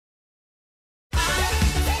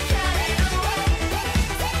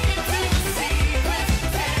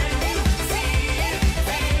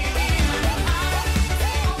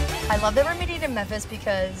love that we're meeting in Memphis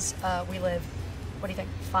because we live, what do you think,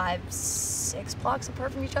 5-6 blocks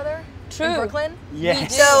apart from each other? True. In Brooklyn?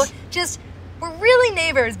 Yes. So just, we're really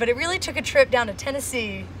neighbors, but it really took a trip down to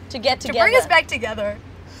Tennessee To get to together. bring us back together.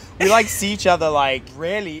 We like see each other like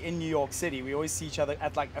rarely in New York City. We always see each other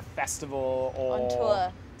at like a festival or On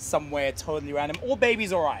tour. somewhere totally random. Or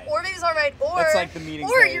Baby's Alright. Or maybe it's all right, or That's like the meeting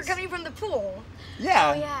or days. you're coming from the pool.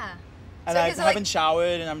 Yeah. Oh yeah. And So I is it like- haven't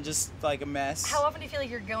showered and I'm just like a mess. How often do you feel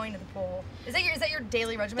like you're going to the pool? Is that your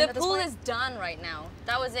daily regimen The at this pool point? is done right now.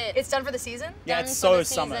 That was it. It's done for the season? Yeah, done it's for so the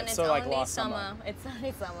summer. season. It's so like only last summer. It's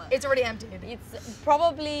only summer. It's already emptied. It's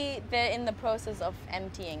probably they're in the process of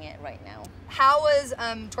emptying it right now. How was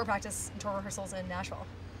tour practice and tour rehearsals in Nashville?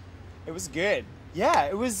 It was good. Yeah,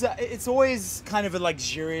 it was. It's always kind of a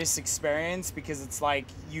luxurious experience because it's like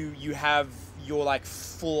you have your like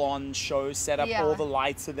full-on show set up. Yeah. All the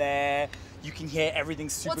lights are there. You can hear everything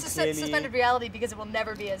super Well, it's clearly. suspended reality because it will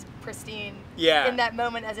never be as pristine Yeah. in that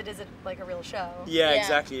moment as it is at like a real show. Yeah, Yeah.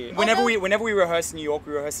 exactly. Although- Whenever we rehearse in New York,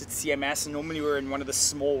 we rehearse at CMS, and normally we're in one of the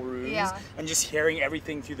small rooms, Yeah. and just hearing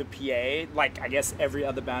everything through the PA, like I guess every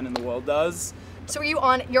other band in the world does. So you're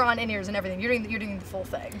on in-ears and everything. You're doing the full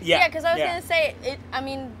thing. Yeah, because I was gonna say it. I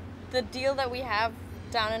mean, the deal that we have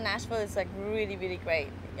down in Nashville is like really, really great,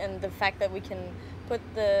 and the fact that we can put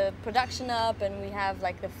the production up and we have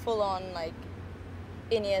like the full-on like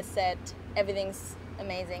in-ear set, everything's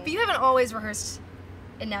amazing. But you haven't always rehearsed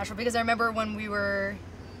in Nashville because I remember when we were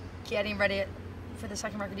getting ready for the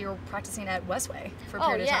second record, you were practicing at Westway for a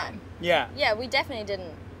period of time. Yeah. Yeah, we definitely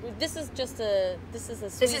didn't. This is a sweet This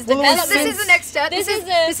is the next step. This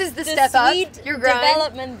is the step up. sweet You're growing.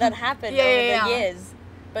 development that happened Yeah, over yeah, the yeah. years.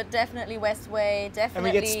 But definitely Westway, And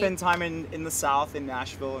definitely. we get to spend time in the South, in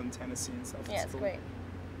Nashville and Tennessee and stuff. Yeah, it's cool. great.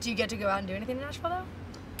 Do you get to go out and do anything in Nashville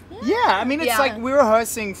though? Yeah, I mean, it's Yeah. like we're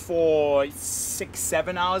rehearsing for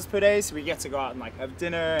 6-7 hours per day, so we get to go out and like have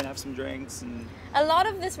dinner and have some drinks and. A lot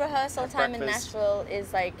of this rehearsal Have time in breakfast. Nashville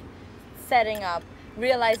is like setting up,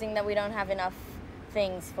 realizing that we don't have enough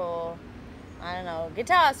things for, I don't know,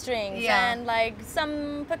 guitar strings Yeah. and like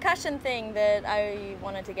some percussion thing that I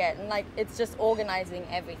wanted to get, and like it's just organizing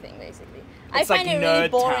everything basically. I It's like find it really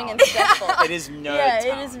nerd boring town. and stressful. It is nerd Yeah,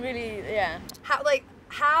 town. it is really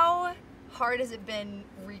How hard has it been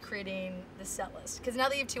recreating the set list? Because now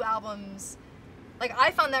that you have 2 albums, like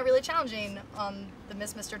I found that really challenging on the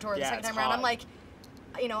Miss Mr. tour the Yeah, second it's time around. I'm hard. like,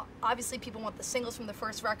 you know, obviously people want the singles from the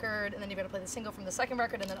first record, and then you've got to play the single from the second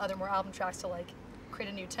record, and then other more album tracks to like create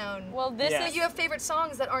a new tone. Well, this Yeah. is. But you have favorite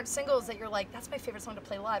songs that aren't singles that you're like, that's my favorite song to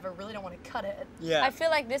play live. I really don't want to cut it. Yeah. I feel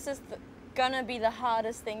like this is gonna be the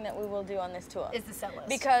hardest thing that we will do on this tour. Is the set list.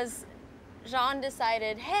 Because Jean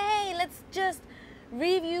decided, hey, let's just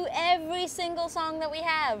review every single song that we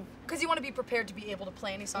have. Because you want to be prepared to be able to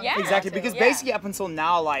play any song. Yeah. you want Exactly, to. because Yeah. basically up until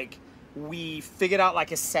now, like we figured out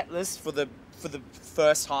like a set list for the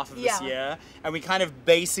first half of this Yeah. year, and we kind of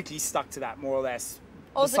basically stuck to that more or less.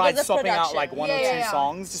 Also Besides because of swapping out production. like one Yeah, or yeah, two yeah.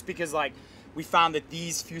 songs, just because like we found that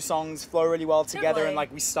these few songs flow really well together, Totally. and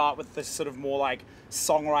like we start with the sort of more like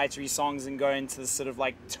songwritery songs and go into the sort of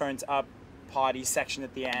like turned up party section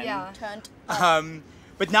at the end. Yeah. Turned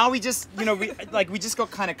But now we just, you know, we just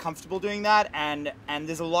got kind of comfortable doing that, and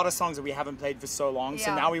there's a lot of songs that we haven't played for so long.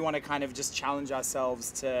 So Yeah. now we want to kind of just challenge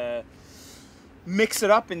ourselves to mix it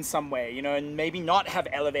up in some way, you know, and maybe not have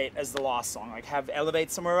Elevate as the last song, like have Elevate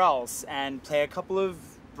somewhere else and play a couple of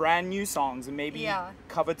brand new songs and maybe Yeah.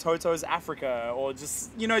 cover Toto's Africa, or just,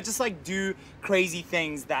 you know, just like do crazy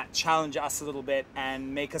things that challenge us a little bit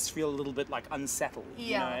and make us feel a little bit like unsettled,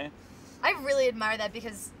 Yeah. you know? I really admire that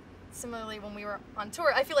because similarly when we were on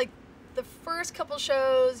tour, I feel like the first couple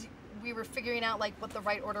shows we were figuring out like what the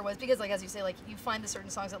right order was, because like as you say, like you find the certain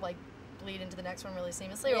songs that like bleed into the next one really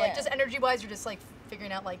seamlessly, or like Yeah. just energy wise you're just like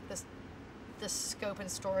figuring out like the scope and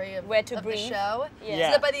story of, Where to of the breathe. show.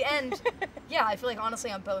 Yeah. So that by the end, yeah, I feel like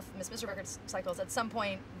honestly on both Miss Mr. Records cycles, at some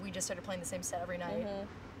point we just started playing the same set every night.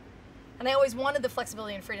 And I always wanted the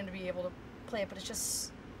flexibility and freedom to be able to play it, but it's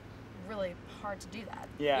just really hard to do that.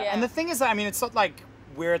 Yeah. Yeah. And the thing is, I mean, it's not like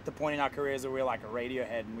we're at the point in our careers where we're like a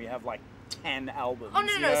Radiohead and we have like 10 albums. Oh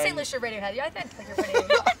no, you no, know, St. and Lucia Radiohead. Yeah, I think you're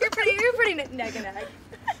pretty, you're pretty neck and neck.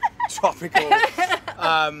 tropical.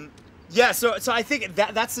 Yeah, so I think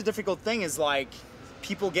that's the difficult thing is like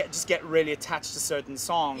people get really attached to certain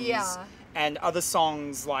songs. Yeah. And other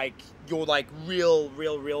songs, like your like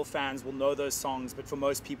real fans will know those songs, but for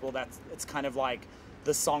most people it's kind of like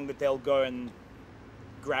the song that they'll go and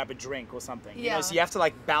grab a drink or something. You know? Yeah. So you have to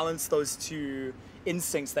like balance those two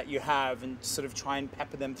instincts that you have and sort of try and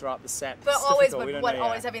pepper them throughout the set. But It's always, difficult. We don't but know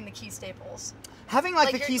always yet. having the key staples. Having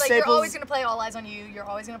like the you're, key like, staples. You're always gonna play All Eyes on You. You're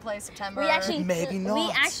always gonna play September. We actually Maybe We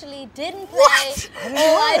not. actually didn't play What? I didn't All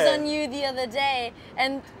know Eyes it. on You the other day,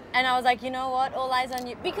 and I was like, you know what, All Eyes on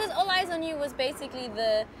You, because All Eyes on You was basically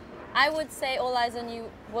I would say All Eyes on You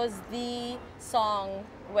was the song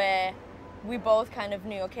where we both kind of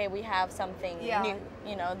knew, okay, we have something new.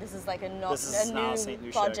 You know, this is like a now Saint new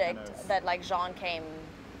Lucia project kind of. that like Jean came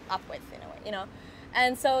up with in a way, you know.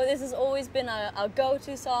 And so this has always been a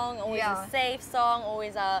go-to song, always a safe song,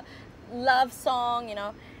 always a love song, you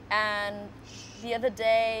know. And the other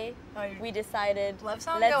day we decided Love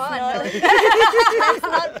song? let's Go on. not let's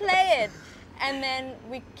not play it. And then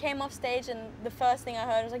we came off stage, and the first thing I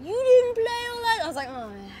heard was like, "You didn't play all that." I was like,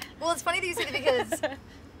 "Oh." Well, it's funny that you say that because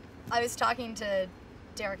I was talking to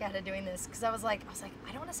Derek ahead of doing this because I was like,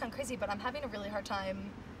 I don't want to sound crazy, but I'm having a really hard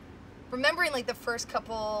time remembering like the first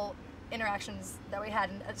couple interactions that we had.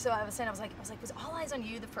 And so I was saying, I was like, was All Eyes on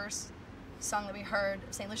You the first song that we heard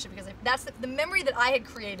of St. Lucia? Because that's the memory that I had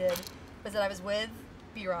created was that I was with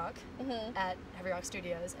B-Rock at Heavy Rock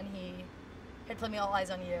Studios, and he had played me All Eyes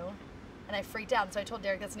on You. And I freaked out, and so I told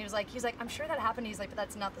Derek this, and he was like, I'm sure that happened. He's like, but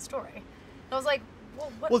that's not the story. And I was like, well,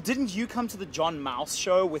 what? Well, didn't you come to the John Mouse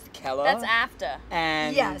show with Keller? That's after.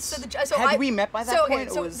 And Yeah. So had we met by that so, point? Okay,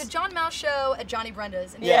 or so was... the John Mouse show at Johnny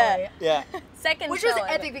Brenda's in Yeah. LA, Yeah. Second which show, was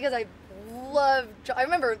I epic think. because I loved. I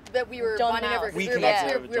remember that we were John bonding Mouse. over because We we were connected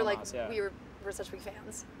like, over we were John like Mouse, yeah. we were such big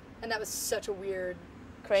fans, and that was such a weird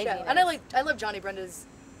Crazy. show. And I love Johnny Brenda's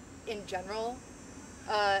in general,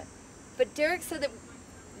 but Derek said that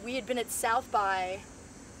we had been at South by,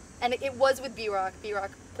 and it was with B-Rock.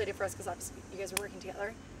 B-Rock played it for us because obviously you guys were working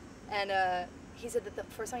together, and he said that the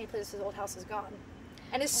first song he played was his Old House Is Gone.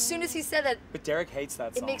 And as soon as he said that, But Derek hates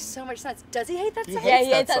that song. it makes so much sense. Does he hate that He song? hates Yeah,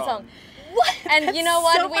 he hates that song. What? And you know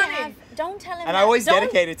what? So we funny. have. Don't tell him. And that. I always Don't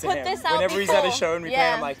dedicate it to put him. this out Whenever he's at a before. show and we play,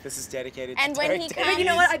 Yeah. I'm like, this is dedicated And to when Derek he Davies. But you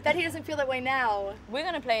know what? I bet he doesn't feel that way now. We're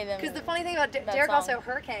gonna play them. Because the funny thing about that Derek song. also,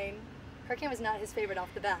 Hurricane was not his favorite off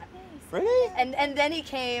the bat. Really? And then he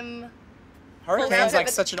came. Hurricane's Yeah, like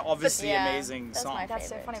but- such an obviously yeah, amazing that's song. my That's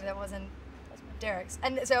so favorite. funny, but that wasn't Derek's.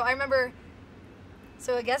 And so I remember.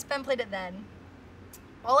 So I guess Ben played it then.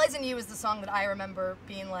 All Eyes on You was the song that I remember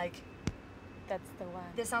being like, That's the one.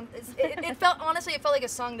 this sound. It felt honestly, it felt like a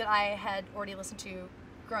song that I had already listened to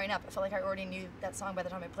growing up. I felt like I already knew that song by the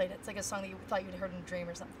time I played it. It's like a song that you thought you'd heard in a dream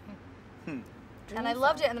or something. And I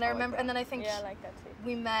loved it. And then I remember, and then I think Yeah, I like that too.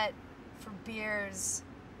 we met for beers,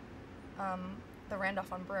 the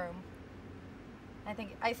Randolph on Broome. I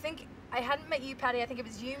think I hadn't met you, Patty. I think it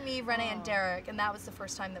was you, me, Renee, and Derek, and that was the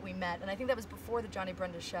first time that we met. And I think that was before the Johnny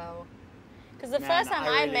Brenda show. Because the Man, first time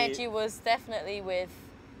I I met really- you was definitely with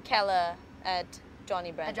Keller at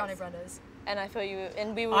Johnny Brenda's. At Johnny Brenda's. And I thought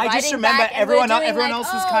and we were I just riding remember back and we were everyone el- doing everyone like,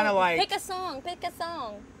 else was "Oh, kinda like- pick a song.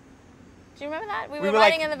 Do you remember that? We We were were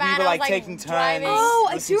riding like- in the we van. were, I like, was taking turns. driving. Oh,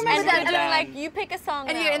 I do listening to remember And music we that. were in the doing like, van. you pick a song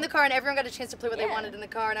And now. you're in the car, and everyone got a chance to play what they Yeah. wanted in the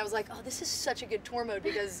car, and I was like, oh, this is such a good tour mode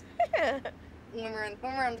because when we're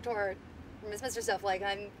on the tour, Miss Mister stuff, like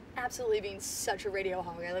I'm absolutely being such a radio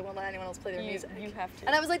hog. I like won't let anyone else play their music. You have to.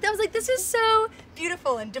 And I was like, this is so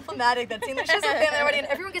beautiful and diplomatic. That seemed like she's a family already, and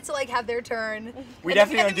everyone gets to like have their turn. We And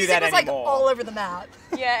definitely the don't do music that was, like, anymore. all over the map.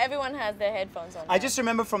 Yeah, everyone has their headphones on. I now. just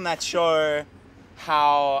remember from that show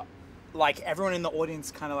how like everyone in the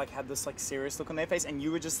audience kind of like had this like serious look on their face, and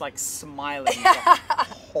you were just like smiling the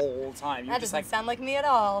whole time. You were That just doesn't like sound like me at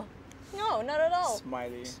all. No, not at all.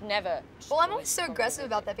 smiley. Never. Well, I'm always so aggressive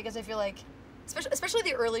about that because I feel like, especially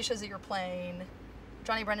the early shows that you're playing,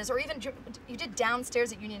 Johnny Brenda's, or even you did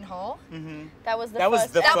downstairs at Union Hall. That was the That was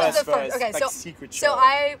first. the That was first the first. Okay, like, so secret so show.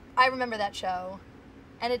 I remember that show,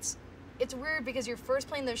 and it's weird because you're first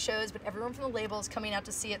playing those shows, but everyone from the label is coming out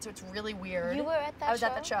to see it, so it's really weird. You were at that show? I was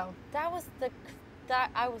at that show. That was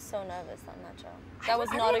I was so nervous on that show. I That was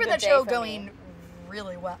remember not a good that day show for going me.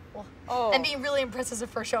 really well. Oh. And being really impressed as a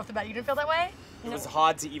first show off the bat. You didn't feel that way? It was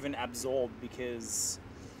hard to even absorb because,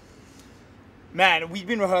 man, we'd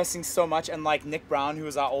been rehearsing so much, and like Nick Brown, who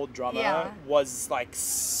was our old drummer, Yeah. was like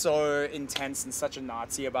so intense and such a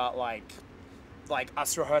Nazi about like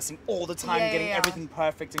us rehearsing all the time, Yeah, getting yeah. everything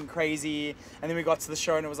perfect and crazy. And then we got to the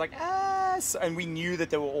show and it was like, and we knew that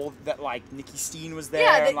there were all that like Nikki Steen was there,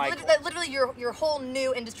 Yeah, and like. that literally your whole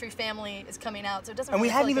new industry family is coming out, so it doesn't. And we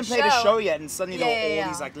really hadn't feel even like played a show yet, and suddenly there were all Yeah.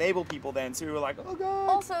 these like label people there, and so we were like, oh god.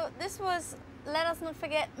 Also, this was let us not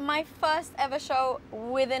forget my first ever show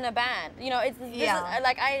within a band. You know,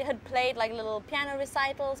 like I had played like little piano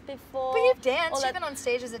recitals before. But you've danced. You've been on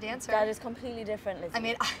stage as a dancer. That is completely different, Lizzy. I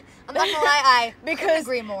mean, I'm not gonna lie, I couldn't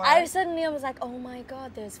agree more. I was like, oh my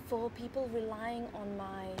God, there's 4 people relying on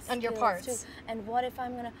my skills your parts. too. And what if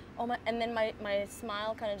I'm gonna, and then my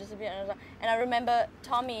smile kind of disappeared. And I remember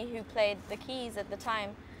Tommy, who played the keys at the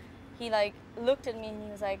time, he like looked at me and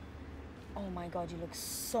he was like, oh my God, you look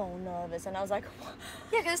so nervous. And I was like, what?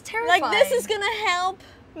 Yeah, because it's terrifying. Like, this is gonna help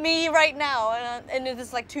me right now. And it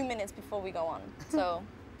was like 2 minutes before we go on. So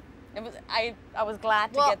it was, I was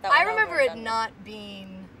glad to get that one. I remember over it and not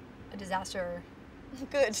being a disaster.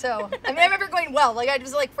 Good. So, I mean, I remember going well. Like, I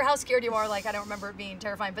was like, for how scared you are, like, I don't remember it being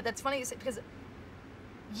terrifying. But that's funny you say, because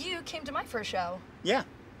you came to my first show. Yeah.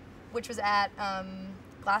 Which was at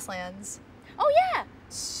Glasslands. Oh, yeah.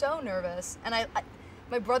 So nervous. And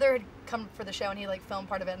my brother had come for the show and he like filmed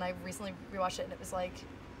part of it, and I recently rewatched it and it was like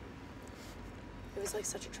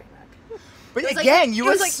such a train wreck. But again, you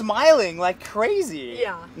were like, smiling like crazy.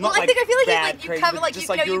 Yeah. Not well, I feel like you cover like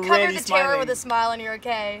you cover the terror smiling. with a smile and you're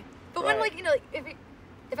okay. But Right. when like, you know, like,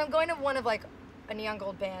 if I'm going to one of like a Neon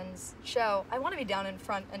Gold Band's show, I want to be down in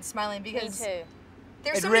front and smiling because me too.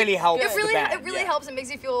 there's It so really many, helps It really, the band, it really yeah. helps. It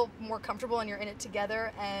makes you feel more comfortable and you're in it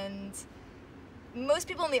together. And most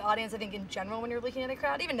people in the audience, I think in general, when you're looking at a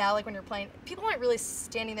crowd, even now, like when you're playing, people aren't really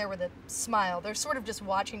standing there with a smile. They're sort of just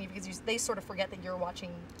watching you because they sort of forget that you're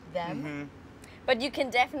watching them. Mm-hmm. But you can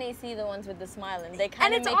definitely see the ones with the smile, and they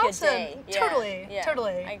kind of make awesome. your day. Yeah, Totally, yeah,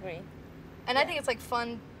 totally. I agree. And I think it's like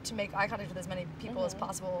fun to make eye contact with as many people as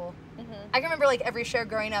possible. Mm-hmm. I can remember like every show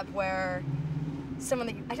growing up where someone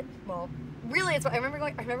that really it's I remember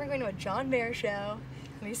going to a John Mayer show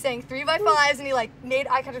and he sang 3x5s and he like made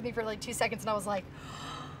eye contact with me for like 2 seconds and I was like,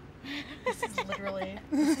 this is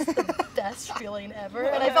the best feeling ever,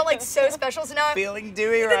 and I felt like so special. So now I'm Feeling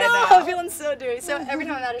dewy right now. I'm now. feeling so dewy. So every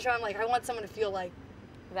time I'm at a show, I'm like, I want someone to feel like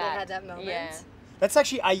they That had that moment. Yeah. That's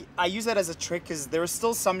actually, I use that as a trick because there are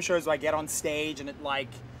still some shows where I get on stage and it like,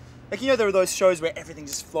 you know, there are those shows where everything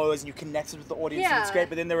just flows and you connect with the audience and it's Yeah. great,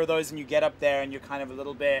 but then there are those and you get up there and you're kind of a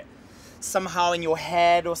little bit somehow in your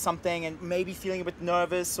head or something and maybe feeling a bit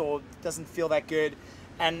nervous or it doesn't feel that good.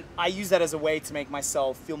 And I use that as a way to make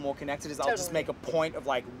myself feel more connected. I'll just make a point of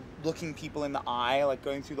like looking people in the eye, like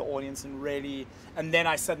going through the audience and really, and then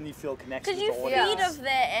I suddenly feel connected Because with you the audience. feed off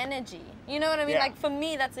their energy. You know what I mean? Yeah. Like for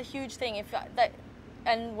me, that's a huge thing.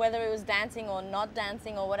 And whether it was dancing or not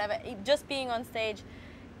dancing or whatever, just being on stage,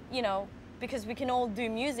 you know, because we can all do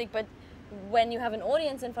music, but when you have an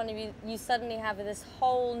audience in front of you, you suddenly have this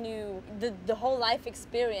whole new, the whole life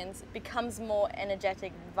experience becomes more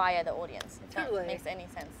energetic via the audience. If Totally. that makes any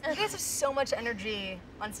sense. You guys have so much energy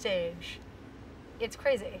on stage. It's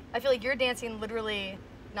crazy. I feel like you're dancing literally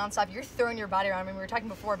nonstop. You're throwing your body around. I mean, we were talking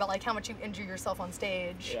before about like how much you injure yourself on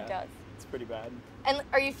stage. Yeah. It does. It's pretty bad. And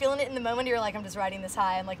are you feeling it in the moment? You're like, I'm just riding this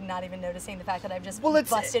high and like not even noticing the fact that I've just Well,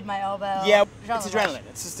 it's- busted my elbow. Yeah, Adrenaline it's rush. adrenaline.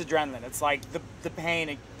 It's just adrenaline. It's like the pain,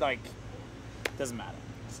 it like doesn't matter.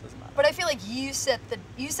 It just doesn't matter. But I feel like you set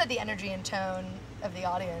the energy and tone of the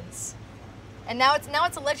audience, and now it's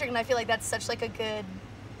electric, and I feel like that's such like a good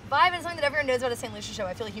vibe and something that everyone knows about a St. Lucia show.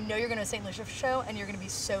 I feel like you know you're going to a St. Lucia show, and you're going to be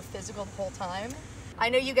so physical the whole time. I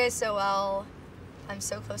know you guys so well. I'm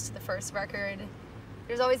so close to the first record.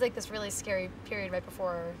 There's always like this really scary period right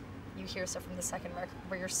before you hear stuff from the second record,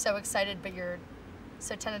 where you're so excited, but you're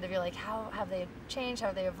so tentative. You're like, how have they changed? How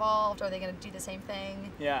have they evolved? Are they going to do the same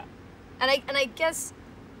thing? Yeah. And I guess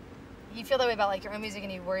you feel that way about like your own music,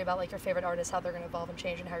 and you worry about like your favorite artists, how they're going to evolve and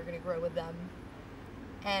change, and how you're going to grow with them.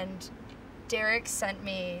 And Derek sent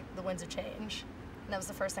me The Winds of Change, and that was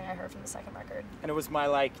the first thing I heard from the second record. And it was my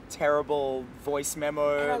like terrible voice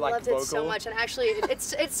memo, And I like loved vocal. it so much, and actually,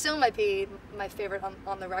 it's still my favorite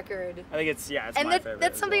on the record. I think it's And my favorite.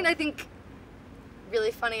 that's as something well. I think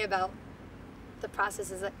really funny about the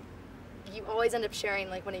process is that you always end up sharing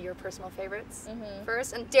like one of your personal favorites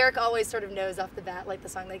first, and Derek always sort of knows off the bat like the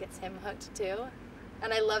song that gets him hooked too,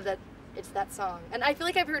 and I love that it's that song. And I feel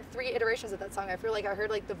like I've heard 3 iterations of that song. I feel like I heard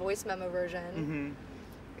like the voice memo version,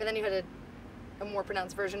 and then you had a more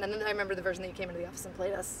pronounced version, and then I remember the version that you came into the office and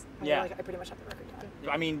played us. And Yeah. you're like, I pretty much have the record done.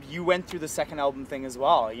 I mean, you went through the second album thing as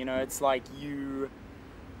well. You know, it's like you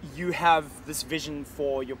have this vision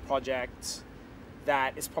for your project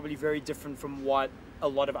that is probably very different from what a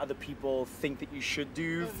lot of other people think that you should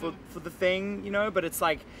do for the thing, you know, but it's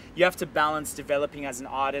like you have to balance developing as an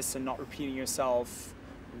artist and not repeating yourself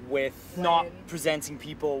with not presenting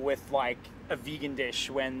people with like a vegan dish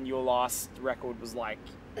when your last record was like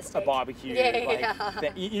A a steak. barbecue.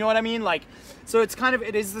 Yeah. You know what I mean? Like, so it's kind of,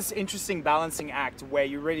 it is this interesting balancing act where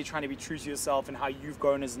you're really trying to be true to yourself and how you've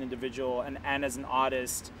grown as an individual and as an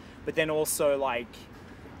artist, but then also like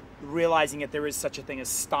realizing that there is such a thing as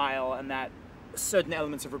style and that certain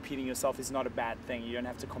elements of repeating yourself is not a bad thing. You don't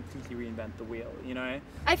have to completely reinvent the wheel, you know?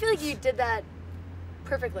 I feel like you did that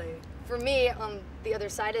perfectly. For me, on the other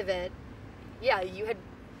side of it, yeah, you had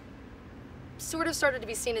sort of started to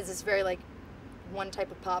be seen as this very like one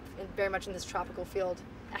type of pop and very much in this tropical field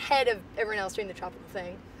ahead of everyone else doing the tropical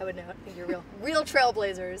thing. I would know. I think you're real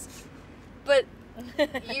trailblazers. But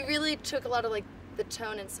you really took a lot of like the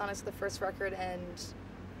tone and sonics of the first record and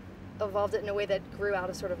evolved it in a way that grew out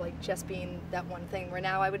of sort of like just being that one thing, where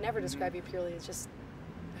now I would never describe you purely as just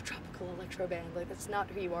a tropical electro band. Like, that's not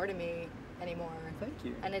who you are to me anymore. Thank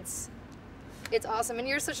you. And it's awesome. And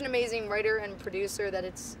you're such an amazing writer and producer that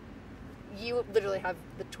you literally have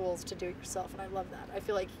the tools to do it yourself, and I love that. I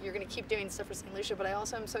feel like you're going to keep doing stuff for St. Lucia, but I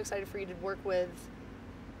also am so excited for you to work with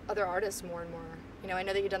other artists more and more. You know, I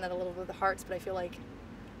know that you've done that a little bit with the Hearts, but I feel like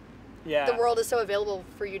the world is so available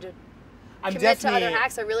for you to commit to other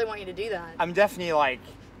acts. I really want you to do that. I'm definitely like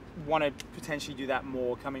want to potentially do that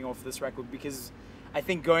more coming off this record, because I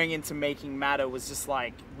think going into Making Matter was just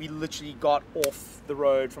like we literally got off the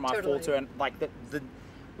road from our full tour, and like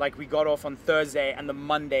like we got off on Thursday and the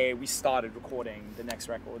Monday we started recording the next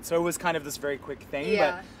record. So it was kind of this very quick thing.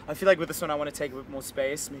 Yeah. But I feel like with this one I want to take a bit more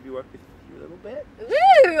space, maybe work with you a little bit.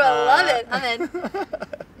 Woo! I love it. I'm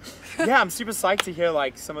in. Yeah, I'm super psyched to hear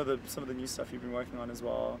like some of the new stuff you've been working on as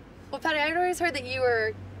well. Well, Patty, I'd always heard that you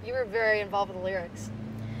were very involved with the lyrics.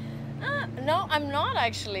 No, I'm not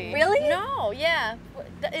actually. Really? No, yeah.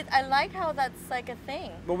 I like how that's like a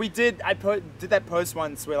thing. Well, we did. I did that post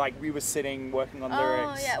once where like we were sitting working on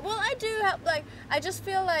lyrics. Oh yeah. Well, I do have like. I just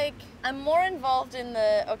feel like I'm more involved in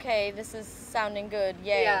the okay. This is sounding good.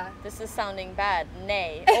 Yay. Yeah. This is sounding bad.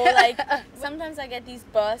 Nay. Or like sometimes I get these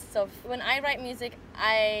bursts of when I write music.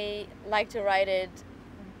 I like to write it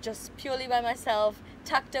just purely by myself,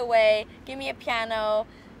 tucked away. Give me a piano.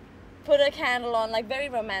 Put a candle on, like very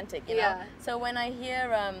romantic, you know. Yeah. So when I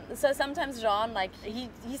hear, so sometimes John, like he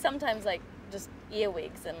sometimes like just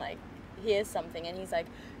earwigs and like hears something and he's like,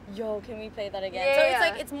 "Yo, can we play that again?" Yeah, so it's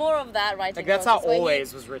like it's more of that writing. Like that's how process where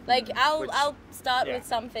Always was written. Like I'll start yeah. with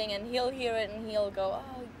something and he'll hear it and he'll go,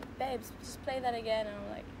 "Oh, babes, just play that again," and I'm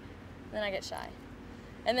like, then I get shy.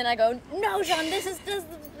 And then I go, "No, John,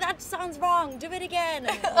 that sounds wrong. Do it again."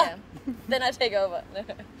 And, yeah. Then I take over.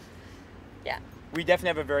 Yeah. We definitely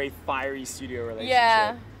have a very fiery studio relationship.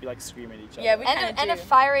 Yeah. We like scream at each other. Yeah, we kind of do. And a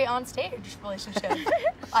fiery on stage relationship,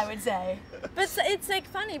 I would say. But it's like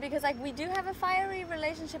funny because like we do have a fiery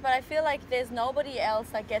relationship, but I feel like there's nobody else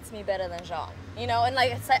that gets me better than Jean. You know, and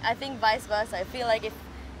like I think vice versa. I feel like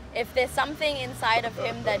if there's something inside of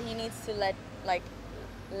him that he needs to let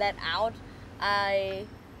out, I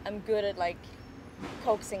am good at like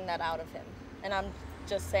coaxing that out of him, and I'm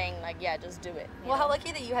just saying like, yeah, just do it. Well, how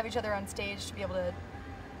lucky that you have each other on stage to be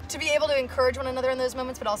able to encourage one another in those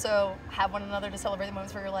moments, but also have one another to celebrate the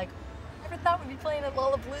moments where you're like, I never thought we'd be playing at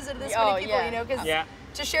Lollapalooza to this many people, you know, because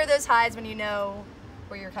to share those highs when you know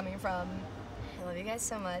where you're coming from. I love you guys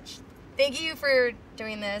so much. Thank you for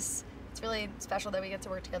doing this. It's really special that we get to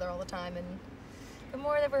work together all the time, and the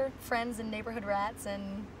more that we're friends and neighborhood rats,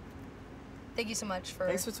 and thank you so much for...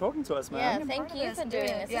 Thanks for talking to us, man. Yeah, thank you for doing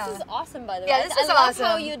this. Yeah. This is awesome, by the way. Yeah, this is I love awesome.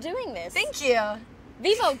 how you're doing this. Thank you.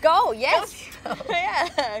 Vevo, go, yes. Go.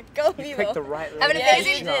 Yeah, go You Vevo. picked the right Have an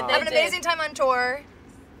location. amazing time on tour.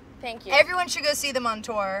 Thank you. Everyone should go see them on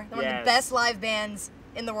tour. They're one of the Yes. best live bands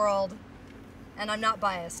in the world. And I'm not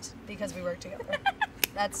biased because we work together.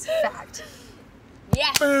 That's fact.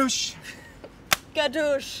 Yes. Boosh.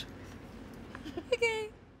 Gadoosh. Okay.